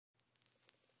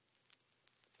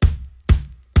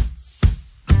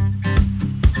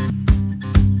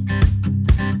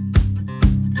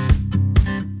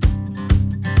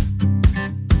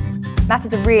Maths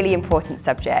is a really important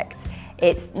subject.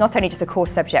 It's not only just a core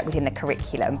subject within the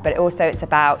curriculum, but also it's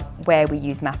about where we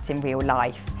use maths in real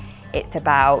life. It's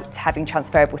about having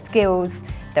transferable skills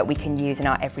that we can use in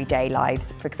our everyday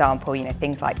lives. For example,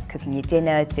 things like cooking your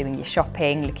dinner, doing your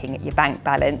shopping, looking at your bank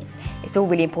balance. It's all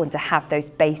really important to have those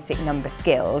basic number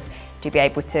skills to be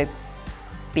able to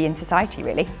be in society,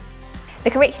 really.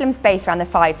 The curriculum's based around the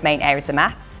 5 main areas of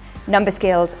maths: number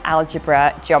skills,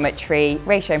 algebra, geometry,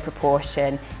 ratio and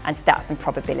proportion, and stats and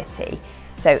probability.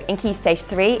 So in Key Stage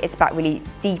 3, it's about really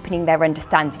deepening their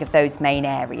understanding of those main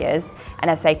areas.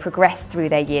 And as they progress through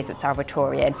their years at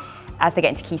Salvatorian, as they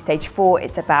get into Key Stage 4,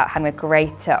 it's about having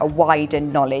a wider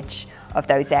knowledge of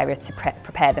those areas to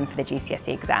prepare them for the GCSE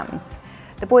exams.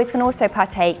 The boys can also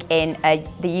partake in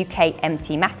the UK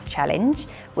MT Maths Challenge,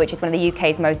 which is one of the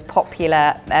UK's most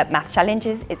popular maths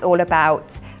challenges. It's all about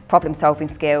problem-solving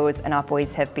skills, and our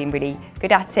boys have been really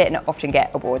good at it and often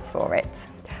get awards for it.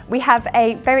 We have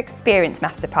a very experienced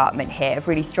maths department here of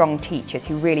really strong teachers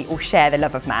who really all share the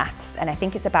love of maths, and I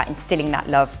think it's about instilling that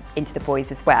love into the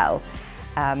boys as well.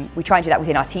 We try and do that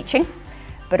within our teaching,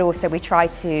 but also we try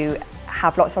to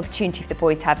have lots of opportunity for the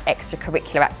boys to have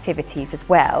extracurricular activities as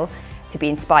well to be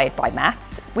inspired by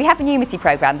maths. We have a numeracy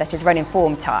programme that is run in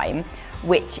form time,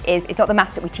 which is, it's not the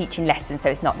maths that we teach in lessons, so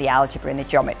it's not the algebra and the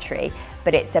geometry,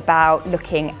 but it's about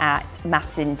looking at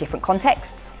maths in different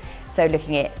contexts. So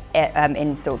looking at it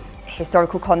in sort of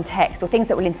historical context or things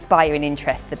that will inspire and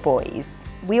interest the boys.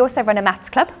 We also run a maths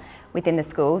club within the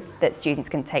school that students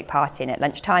can take part in at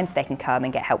lunchtime, so they can come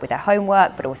and get help with their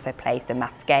homework, but also play some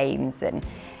maths games and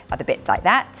other bits like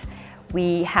that.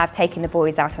 We have taken the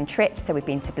boys out on trips, so we've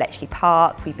been to Bletchley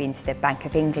Park, we've been to the Bank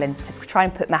of England to try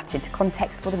and put maths into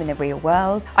context for them in the real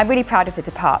world. I'm really proud of the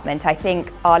department. I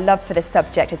think our love for the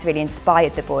subject has really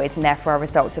inspired the boys, and therefore our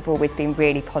results have always been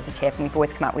really positive, and we've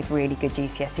always come out with really good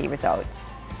GCSE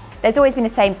results. There's always been the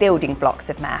same building blocks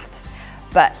of maths,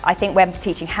 but I think when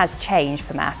teaching has changed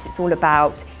for maths, it's all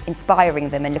about inspiring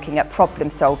them and looking at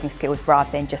problem-solving skills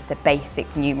rather than just the basic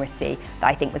numeracy that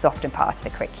I think was often part of the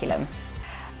curriculum.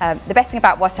 The best thing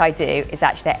about what I do is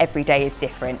actually that every day is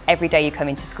different. Every day you come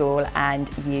into school and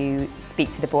you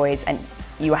speak to the boys, and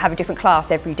you have a different class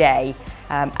every day,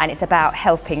 and it's about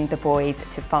helping the boys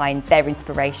to find their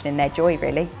inspiration and their joy,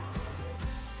 really.